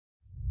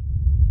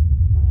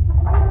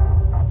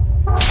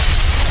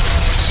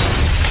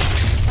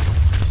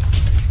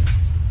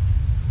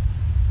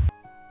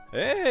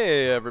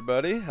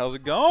everybody, how's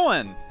it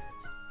going?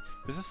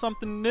 This is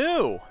something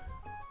new.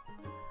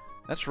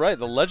 That's right,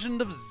 The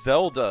Legend of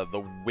Zelda,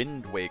 the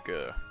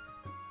Windwaker.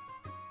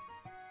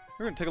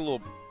 We're gonna take a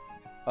little,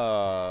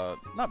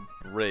 not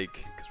break,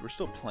 because we're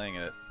still playing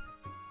it.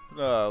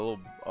 A little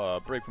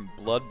break from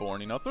Bloodborne,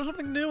 you know, throw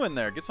something new in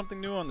there, get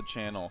something new on the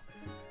channel.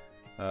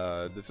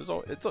 This is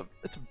all, it's a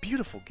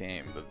beautiful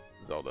game, the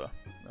Zelda.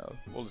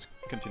 We'll just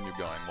continue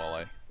going while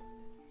I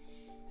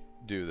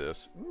do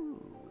this.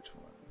 Ooh, which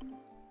one?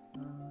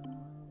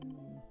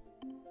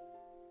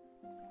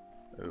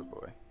 Oh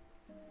boy.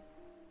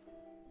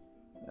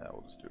 Yeah,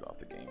 we'll just do it off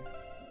the game.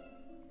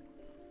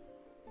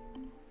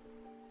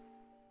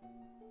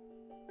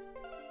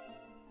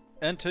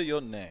 Enter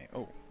your name.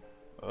 Oh.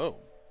 Oh.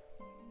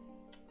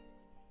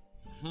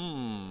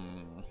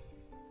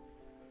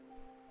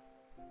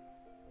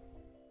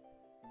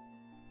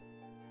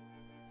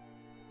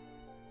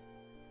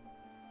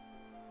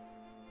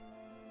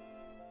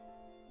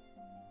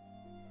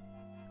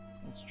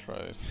 Let's try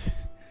it.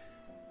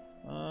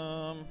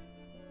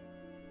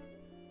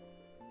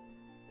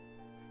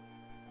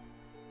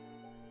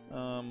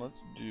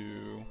 Let's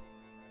do...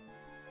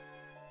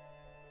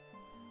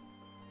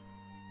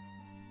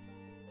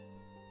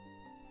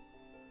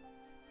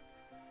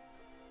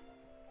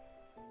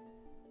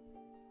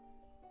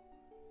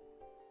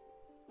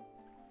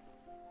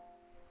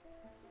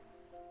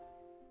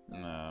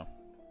 No.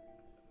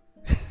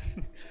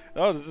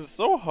 Oh, this is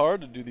so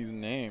hard to do these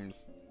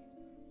names.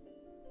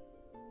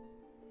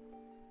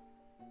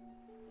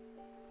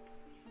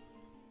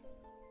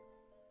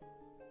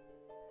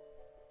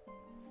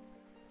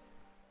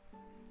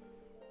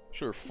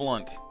 Sure,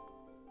 Flunt.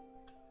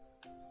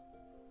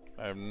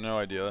 I have no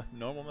idea.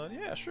 Normal mode?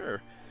 Yeah,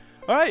 sure.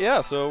 Alright,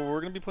 yeah, so we're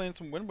gonna be playing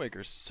some Wind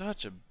Waker.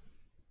 Such a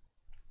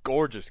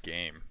gorgeous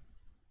game.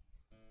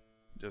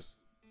 It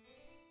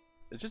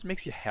just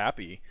makes you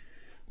happy.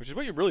 Which is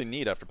what you really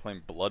need after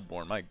playing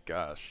Bloodborne. My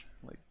gosh.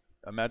 Like,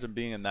 imagine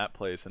being in that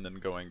place and then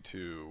going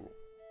to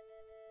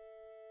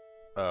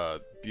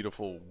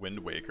beautiful Wind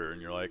Waker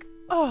and you're like,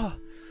 oh,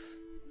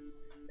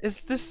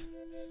 is this...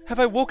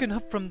 Have I woken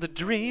up from the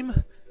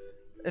dream?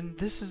 And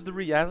this is the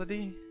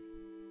reality?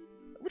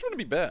 Which wouldn't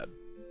be bad,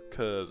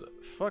 because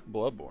fuck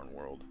Bloodborne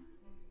world.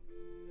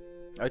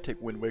 I'd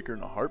take Wind Waker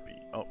in a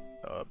heartbeat. Oh,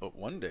 but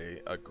one day,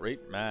 a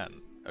great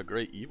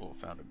evil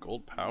found a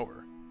gold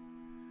power.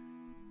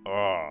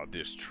 Ah,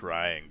 this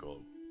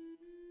triangle.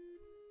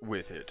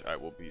 With it, I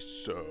will be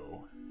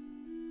so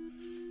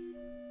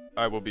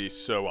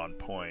on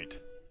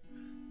point.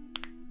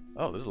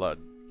 Oh, there's a lot.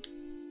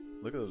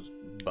 Look at those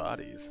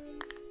bodies.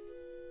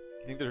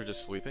 You think they're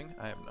just sleeping?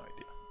 I have no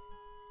idea.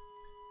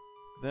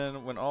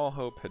 Then, when all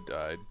hope had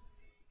died,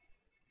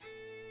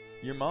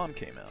 your mom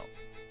came out.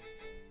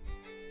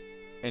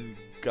 And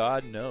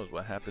God knows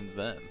what happens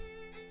then.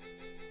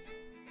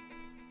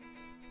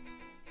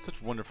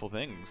 Such wonderful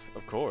things,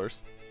 of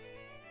course.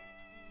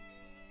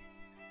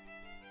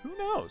 Who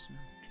knows?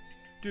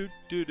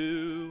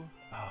 Do-do-do.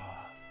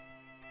 Ah.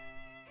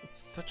 It's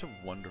such a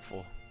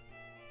wonderful...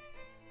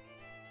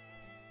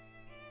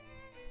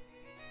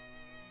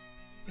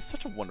 It's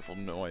such a wonderful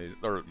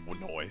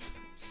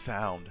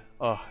sound.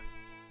 Oh.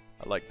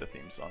 I like the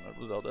theme song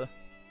of Zelda.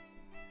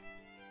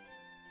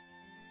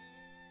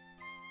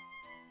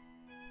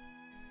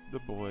 The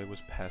boy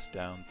was passed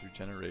down through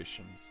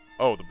generations.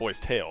 Oh, the boy's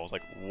tale. I was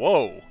like,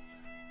 whoa!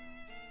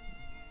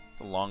 It's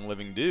a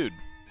long-living dude.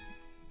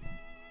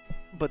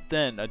 But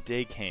then a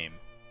day came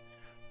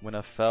when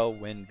a fell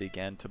wind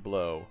began to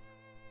blow.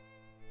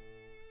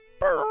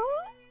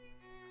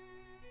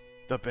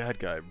 The bad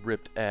guy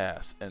ripped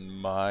ass, and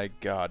my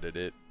god did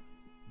it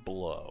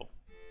blow.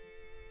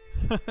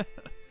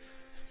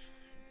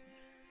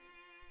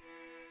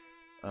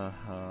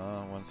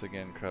 Once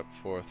again crept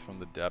forth from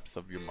the depths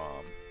of your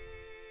mom.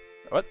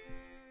 What?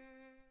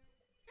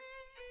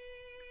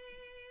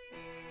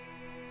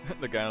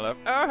 The guy left.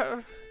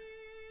 Oh,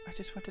 I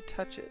just want to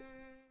touch it.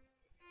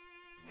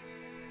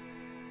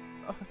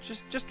 Oh,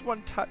 just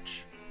one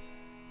touch.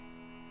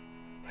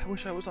 I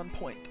wish I was on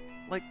point,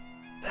 like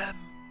them.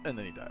 And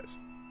then he dies.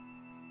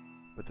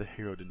 But the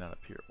hero did not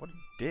appear. What a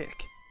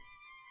dick.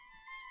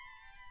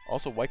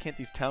 Also, why can't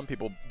these town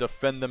people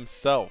defend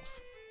themselves?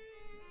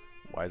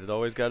 Why is it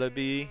always gotta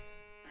be...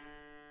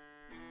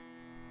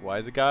 Why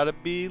is it gotta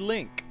be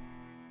Link?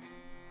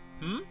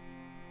 In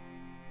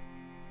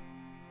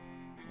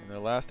their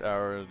last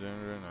hours,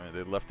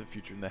 they left the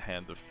future in the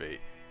hands of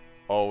fate.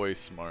 Always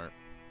smart.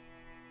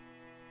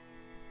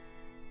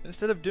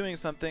 Instead of doing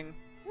something,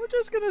 we're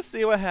just gonna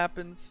see what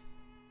happens.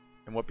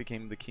 And what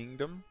became the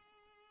kingdom?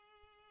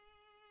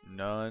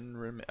 None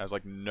remain. I was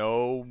like,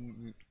 no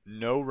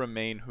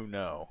remain who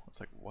know. I was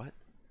like, what?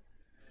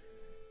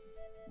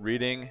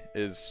 Reading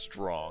is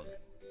strong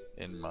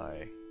in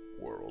my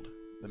world.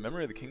 The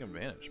memory of the kingdom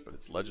vanished, but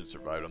its legend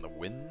survived on the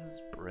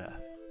wind's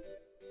breath.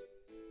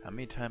 How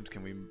many times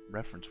can we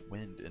reference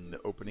wind in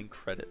the opening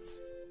credits?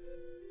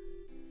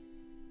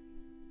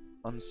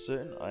 On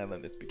certain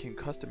island, it became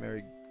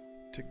customary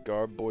to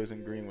garb boys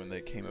in green when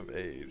they came of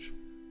age.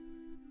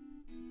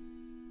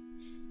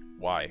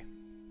 Why?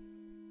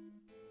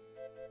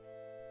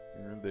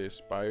 They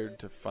aspired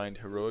to find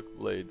heroic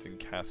blades and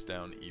cast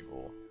down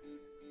evil.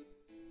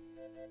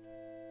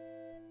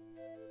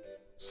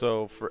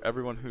 So for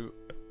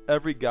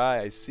every guy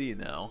I see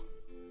now,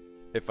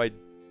 if the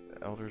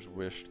elders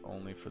wished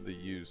only for the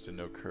youths to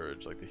know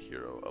courage like the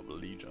hero of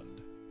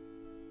legend.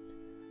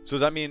 So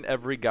does that mean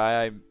every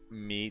guy I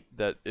meet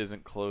that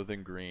isn't clothed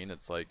in green,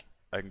 it's like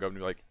I can go up and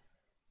be like,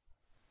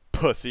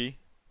 pussy,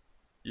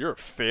 you're a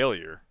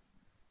failure.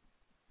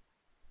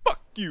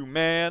 Fuck you,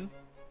 man.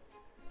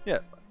 Yeah,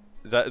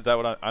 is that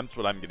what that's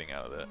what I'm getting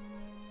out of it?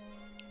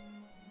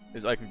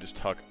 Is I can just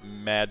talk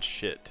mad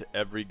shit to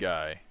every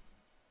guy.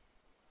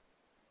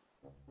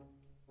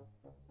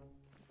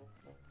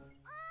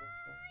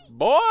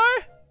 Boy!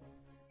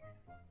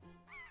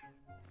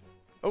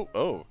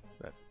 Oh,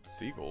 that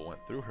seagull went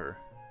through her.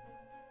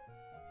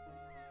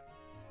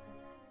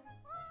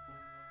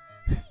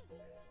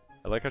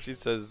 I like how she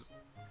says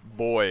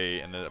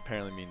boy and it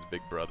apparently means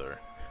big brother.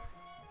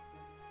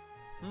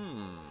 Let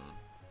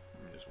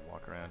me just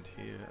walk around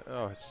here.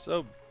 Oh, it's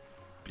so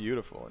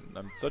beautiful and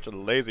I'm such a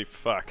lazy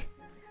fuck.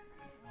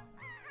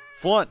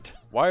 Flunt,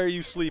 why are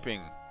you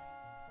sleeping?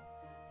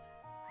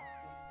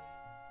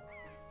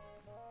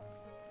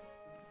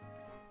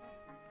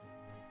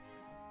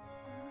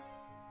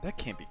 That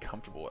can't be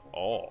comfortable at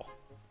all.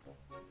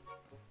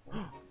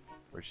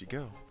 Where'd she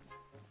go?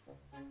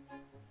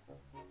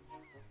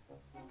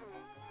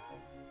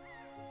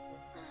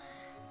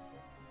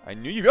 I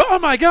knew you. Oh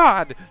my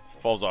god!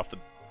 Falls off the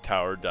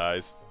tower,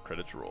 dies,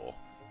 credits roll.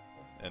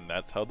 And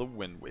that's how the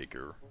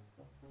Windwaker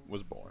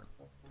was born.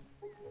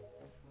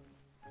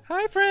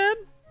 Hi, friend!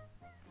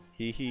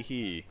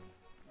 He.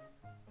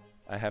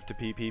 I have to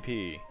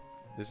pee.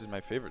 This is my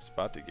favorite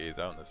spot to gaze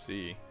out in the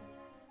sea.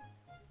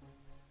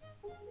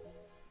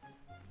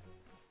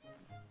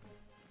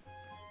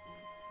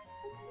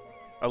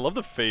 I love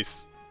the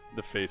faces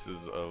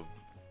of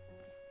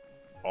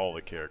all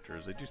the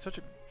characters. They do such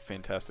a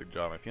fantastic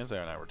job. My fiance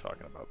and I were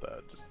talking about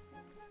that. Just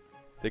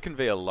they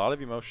convey a lot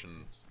of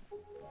emotions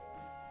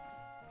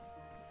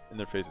in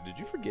their faces. Did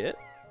you forget?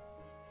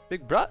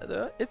 Big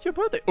brother, it's your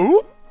birthday.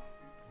 Ooh!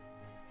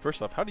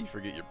 First off, how do you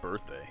forget your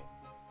birthday?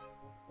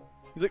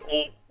 He's like,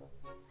 oh!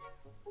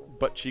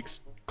 Butt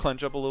cheeks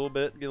clench up a little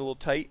bit, get a little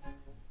tight.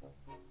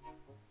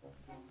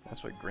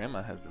 That's why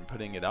Grandma has been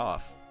putting it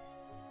off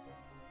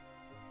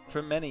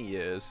for many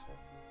years.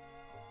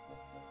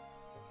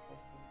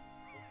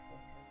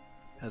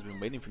 Has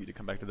been waiting for you to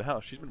come back to the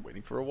house. She's been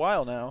waiting for a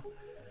while now.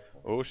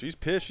 Oh, she's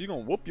pissed. She's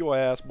gonna whoop your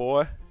ass,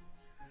 boy.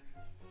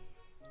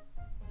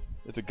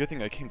 It's a good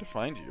thing I came to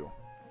find you.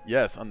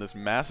 Yes, on this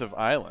massive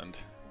island.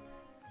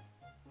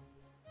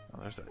 Oh,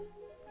 there's that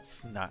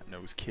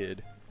snot-nosed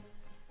kid.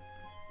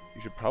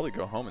 You should probably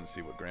go home and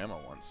see what Grandma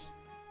wants.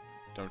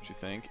 Don't you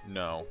think?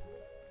 No.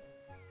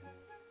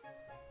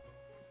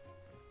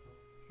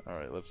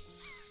 Alright, let's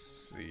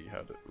see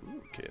how to...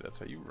 Ooh, okay, that's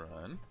how you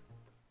run.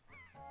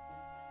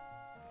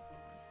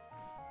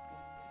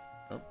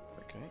 Oh,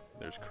 okay.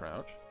 There's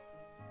crouch.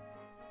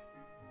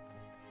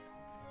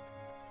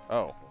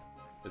 Oh.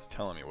 It's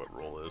telling me what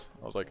roll is.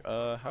 I was like,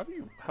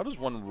 how does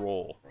one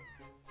roll?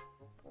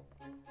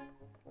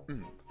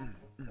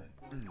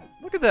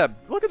 Look at that!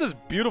 Look at this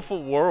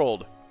beautiful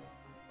world!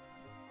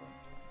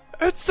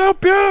 It's so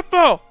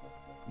beautiful!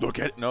 Look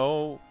at it!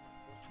 No!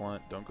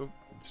 Flunt, don't go...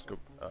 Just go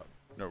up.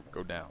 No,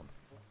 go down.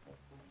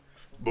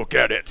 Look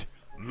at it!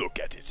 Look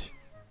at it!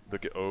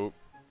 Look at... Oh.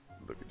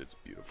 Look at its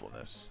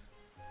beautifulness.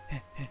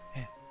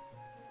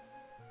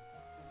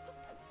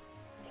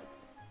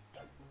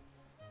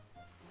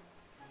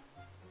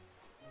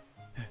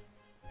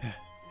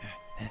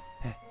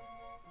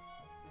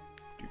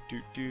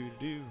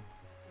 Do.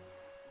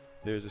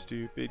 There's a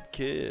stupid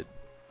kid.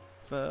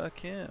 Fuck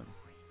him.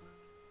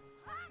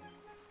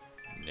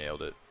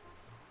 Nailed it.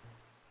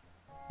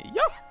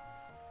 Yeah.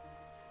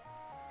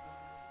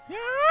 Yeah.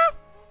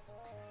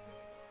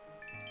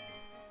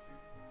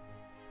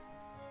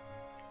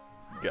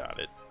 Got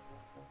it.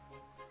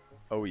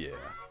 Oh yeah.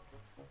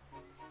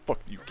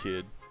 Fuck you,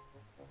 kid.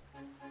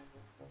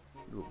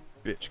 Little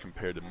bitch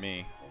compared to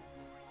me.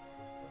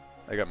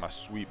 I got my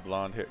sweet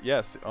blonde hair.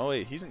 Yes. Oh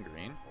wait, he's in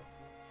green.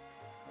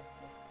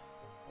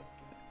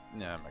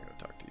 Nah, I'm not gonna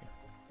talk to you.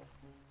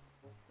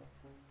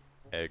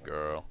 Hey,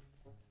 girl.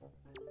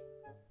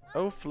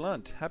 Oh,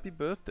 Flunt, happy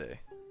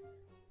birthday.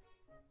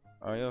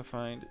 Oh, you'll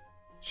find...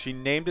 She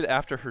named it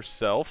after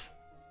herself?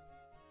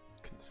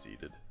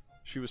 Conceited.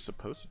 She was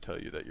supposed to tell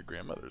you that your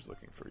grandmother's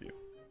looking for you.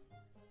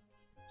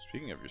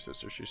 Speaking of your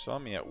sister, she saw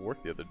me at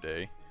work the other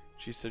day.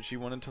 She said she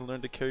wanted to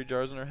learn to carry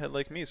jars on her head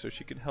like me so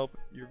she could help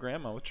your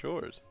grandma with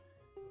chores.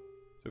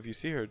 So if you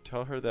see her,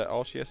 tell her that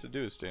all she has to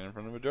do is stand in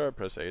front of a jar,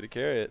 press A to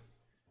carry it.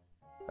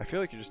 I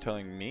feel like you're just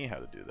telling me how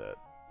to do that.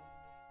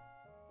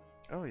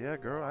 Oh yeah,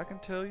 girl, I can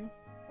tell you.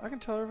 I can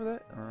tell her over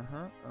that.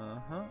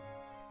 Uh-huh.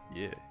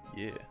 Yeah.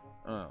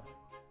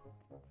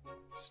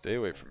 Stay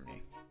away from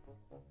me.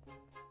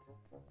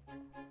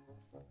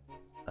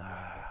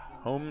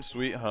 Home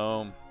sweet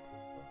home.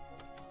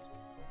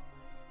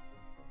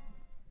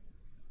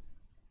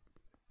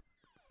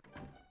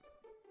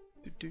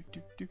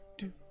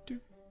 do.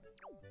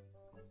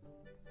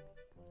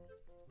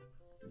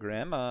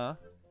 Grandma.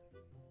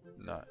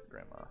 Not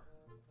grandma.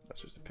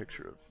 That's just a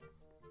picture of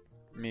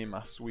me and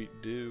my sweet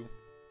dew.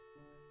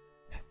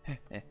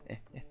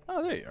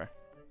 Oh, there you are.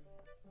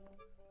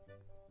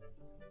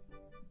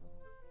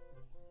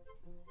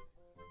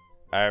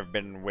 I've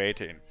been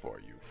waiting for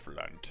you,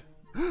 Flunt.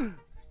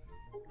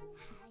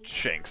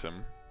 Shanks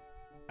him.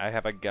 I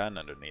have a gun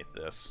underneath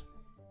this.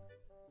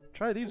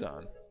 Try these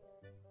on.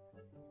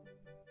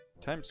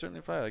 Time's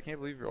certainly flies. I can't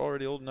believe you're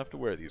already old enough to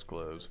wear these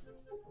clothes.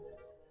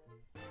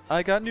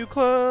 I got new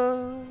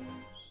clothes.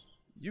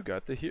 You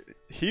got the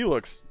he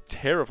looks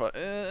terrified.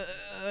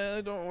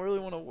 I don't really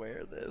want to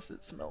wear this.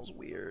 It smells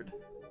weird.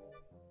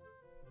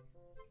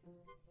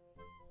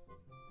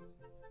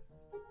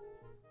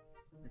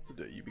 It's the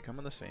day you become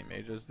on the same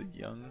age as the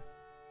young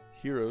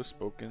hero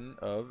spoken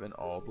of in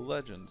all the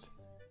legends.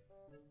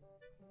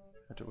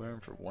 I have to wear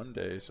them for one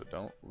day, so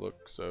don't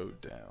look so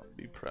down.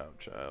 Be proud,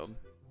 child.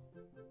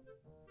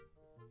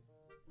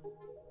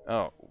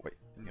 Oh, wait.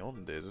 In the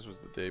olden days, this was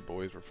the day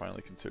boys were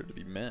finally considered to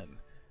be men,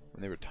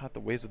 when they were taught the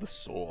ways of the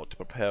sword to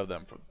prepare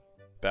them for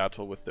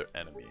battle with their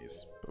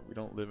enemies. But we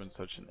don't live in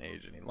such an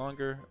age any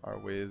longer. Our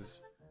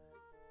ways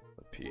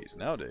of peace.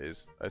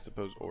 Nowadays, I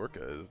suppose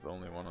Orca is the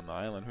only one on the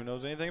island who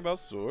knows anything about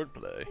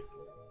swordplay.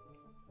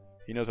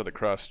 He knows how to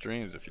cross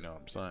streams, if you know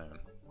what I'm saying.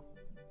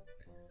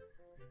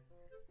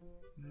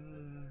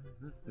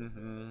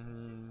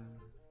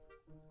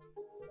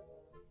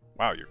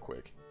 Wow, you're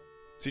quick.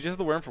 So you just have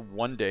to wear them for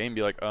one day and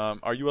be like,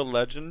 are you a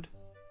legend?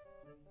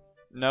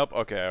 Nope,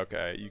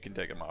 okay, you can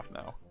take them off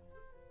now.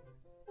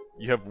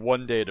 You have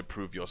one day to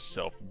prove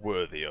yourself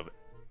worthy of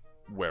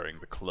wearing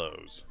the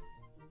clothes.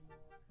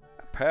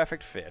 A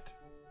perfect fit.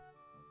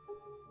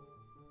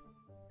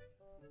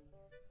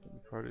 The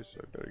party,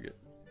 so I better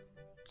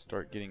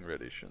start getting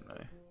ready, shouldn't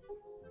I?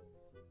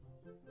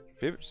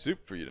 Favorite soup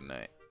for you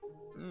tonight?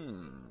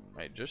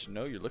 I just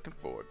know you're looking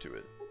forward to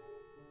it.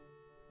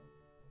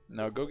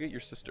 Now go get your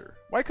sister.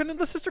 Why couldn't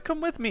the sister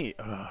come with me?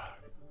 Ugh.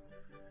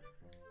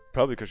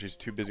 Probably because she's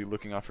too busy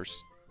looking off her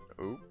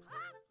oh.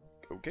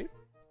 Okay.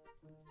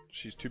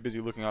 She's too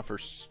busy looking off her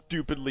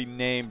stupidly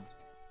named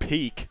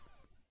peak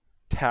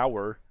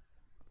tower.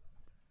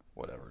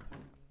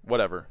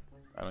 Whatever.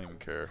 I don't even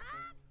care.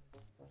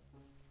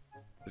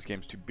 This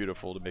game's too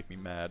beautiful to make me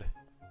mad.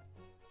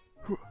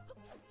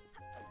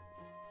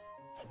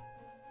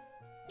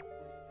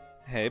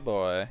 Hey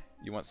boy,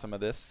 you want some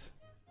of this?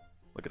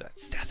 Look at that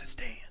sassy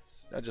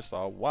stance. I just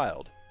saw a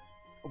wild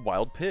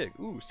pig.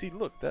 Ooh, see,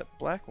 look, that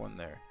black one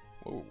there.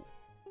 Whoa.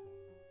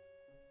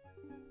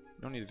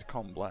 No need to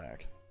call him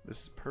black.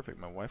 This is perfect.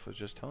 My wife was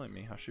just telling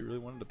me how she really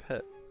wanted a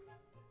pet.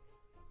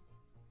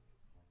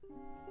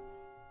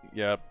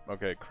 Yep,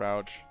 okay,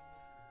 crouch.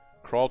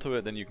 Crawl to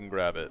it, then you can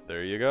grab it.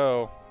 There you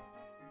go.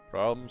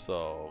 Problem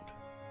solved.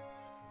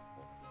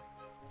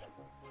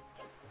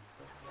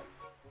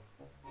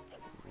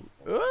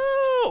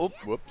 Oh,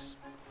 whoops.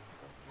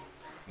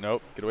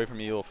 Nope, get away from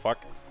me, you little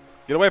fuck.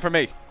 Get away from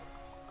me!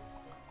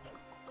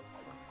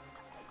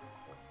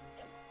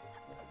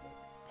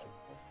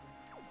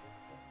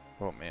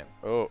 Oh man.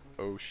 Oh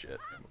shit.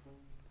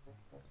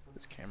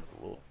 This camera's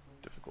a little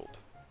difficult.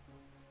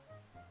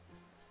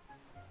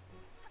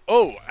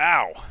 Oh,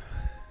 ow!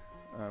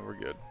 We're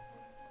good.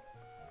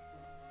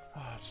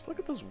 Just look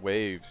at those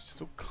waves, just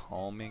so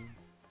calming.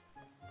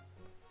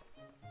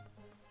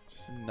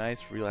 Just a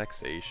nice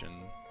relaxation.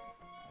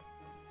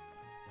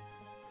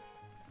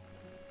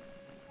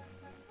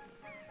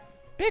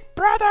 Big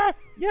brother!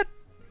 You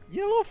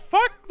little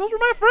fuck! Those were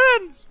my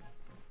friends!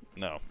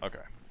 No, okay.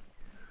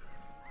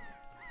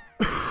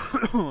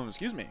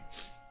 Excuse me.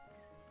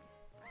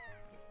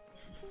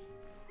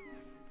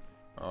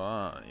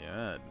 Oh,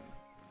 yeah.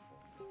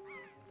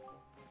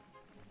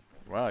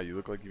 Wow, you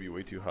look like you'd be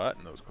way too hot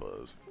in those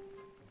clothes.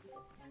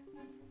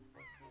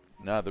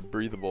 Nah, they're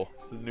breathable.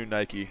 It's the new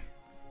Nike.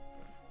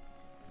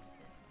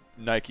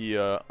 Nike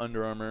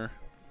Under Armour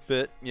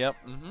fit. Yep,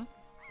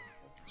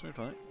 It's really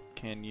fun.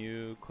 Can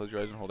you close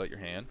your eyes and hold out your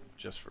hand?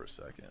 Just for a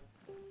second.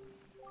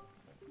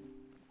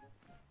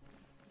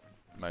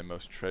 My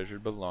most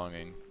treasured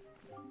belonging.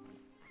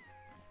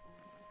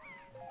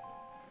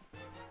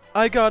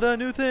 I got a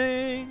new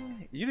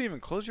thing! You didn't even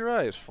close your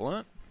eyes,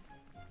 Flint.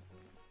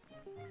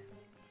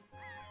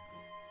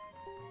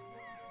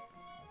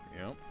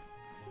 Yep.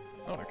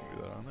 Oh, I can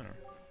do that on there.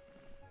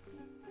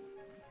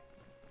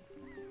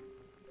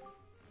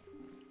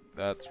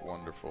 That's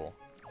wonderful.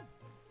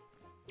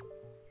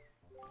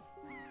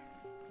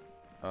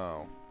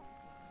 Oh.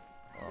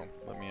 Well,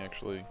 let me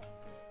actually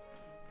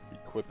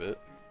equip it.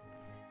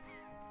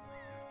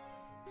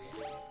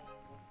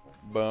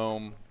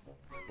 Boom.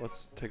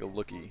 Let's take a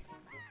lookie.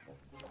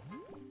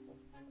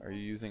 Are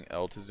you using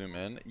L to zoom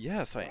in?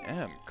 Yes, I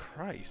am.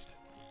 Christ.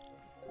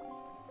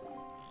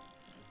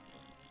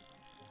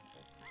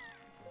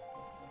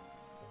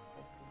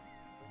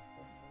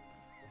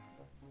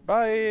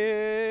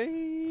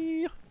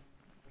 Bye!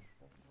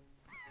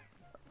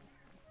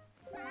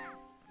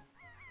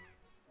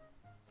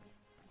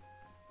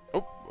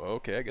 Oh,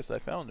 okay, I guess I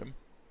found him.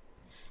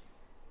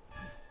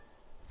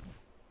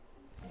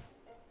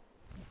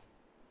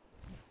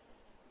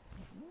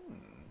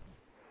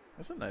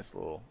 That's a nice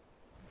little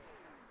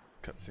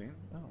cutscene.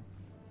 Oh.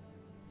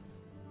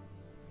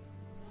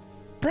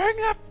 Bring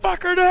that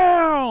fucker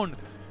down!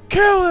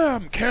 Kill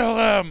him! Kill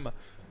him!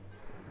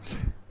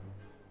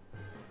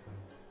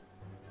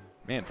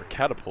 Man, for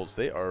catapults,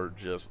 they are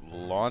just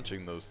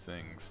launching those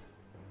things.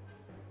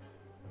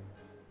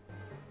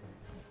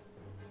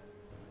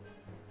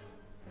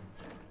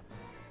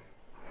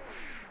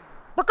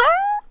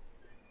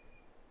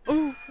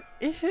 Ooh,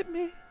 it hit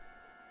me.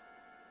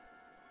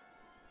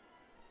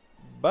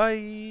 Bye.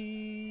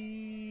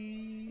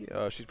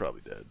 Oh, she's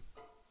probably dead.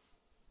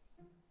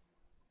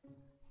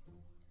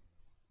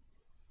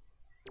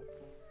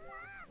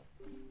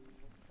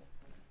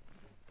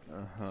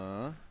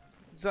 Uh-huh.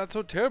 It's not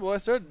so terrible. I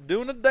started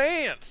doing a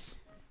dance.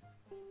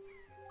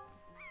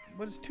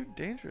 But it's too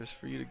dangerous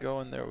for you to go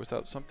in there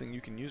without something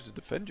you can use to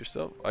defend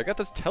yourself. I got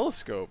this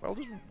telescope. I'll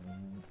just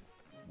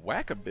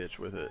whack a bitch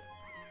with it.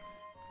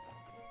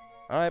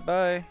 Alright,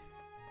 bye.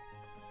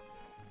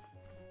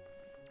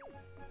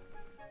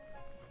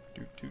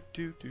 Do do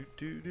do do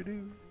do do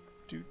do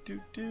do do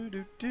do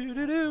do do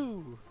do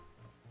do.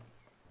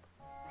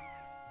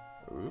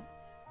 Oop.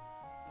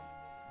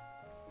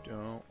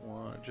 Don't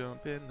wanna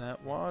jump in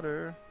that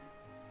water.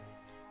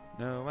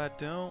 No, I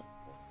don't.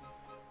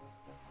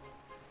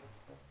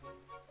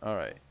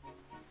 Alright.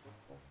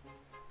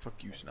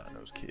 Fuck you,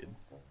 snot-nosed kid.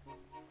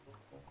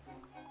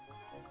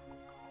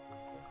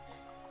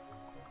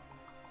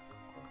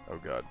 Oh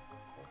god.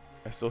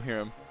 I still hear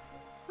him.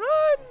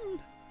 Run!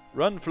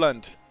 Run,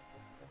 Flunt!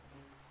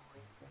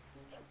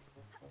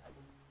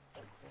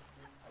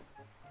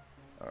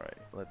 Alright,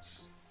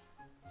 let's...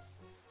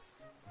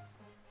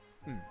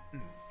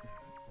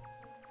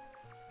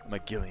 I'm a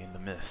Gilly in the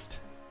mist.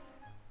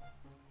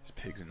 These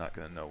pigs are not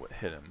gonna know what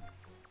hit him.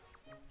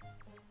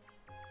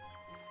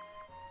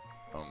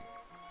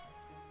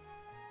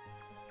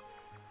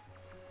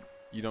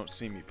 You don't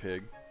see me,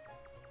 pig.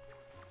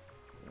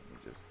 Let me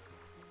just...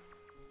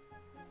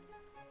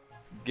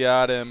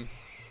 Got him.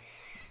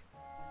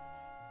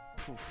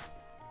 Poof.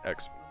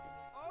 X.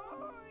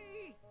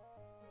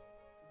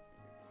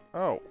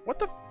 Oh, what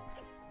the...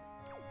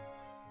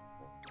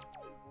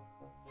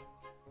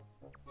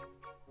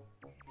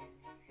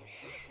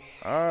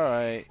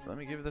 Alright, let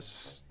me give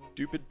this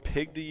stupid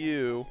pig to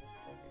you.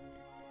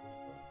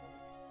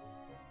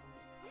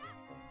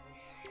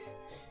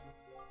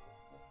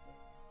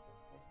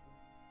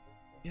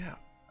 Yeah,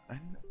 I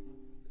know.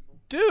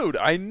 Dude,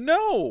 I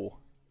know!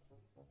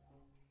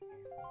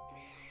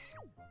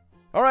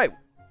 Alright.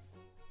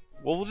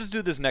 Well, we'll just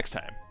do this next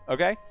time,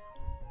 okay?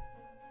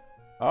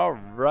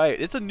 Alright,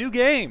 it's a new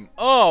game!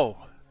 Oh!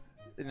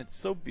 And it's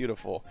so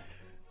beautiful.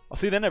 I'll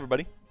see you then,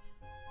 everybody.